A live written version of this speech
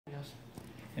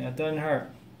Yeah, it doesn't hurt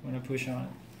when I push on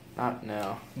it.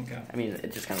 No. Okay. I mean,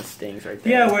 it just kind of stings right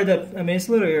there. Yeah, it's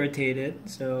a little irritated,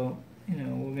 so what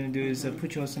we're gonna do is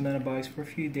put you on some antibiotics for a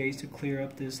few days to clear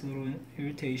up this little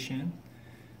irritation.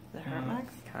 Does it hurt,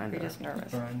 Max? Kind You're of. just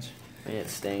nervous. Burns. Yeah, it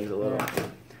stings a little.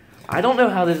 I don't know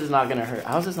how this is not gonna hurt.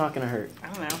 How's this not gonna hurt? I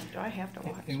don't know. Do I have to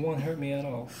watch? It won't hurt me at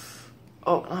all.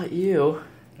 Oh, not you.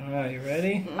 All right, you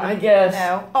ready? I guess.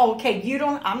 No. Oh, okay. You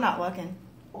don't. I'm not looking.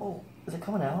 Oh, is it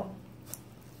coming out?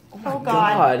 Oh, God.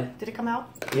 God. Did it come out?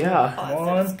 Yeah. Oh, that's Come so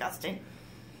on. disgusting.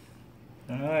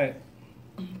 All right.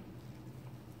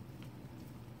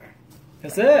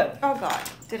 That's it. Oh, God.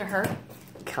 Did it hurt?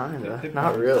 Kinda.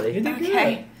 Not really. You did good.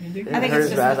 Okay. You did It good. I think hurts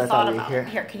it's bad, just I the thought thought we about hear. it.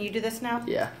 Here, can you do this now?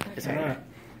 Yeah. It's All hurt. right.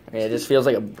 I mean, it just feels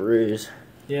like a bruise.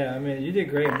 Yeah, I mean, you did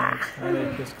great, Max. I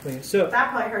made this clean. So,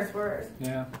 That probably hurts worse.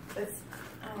 yeah, It's,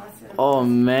 that's it. Oh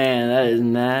man, that is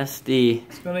nasty.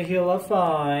 it's gonna heal up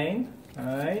fine. All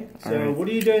right. So, All right. what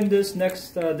are you doing this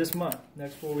next month?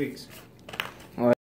 Next 4 weeks?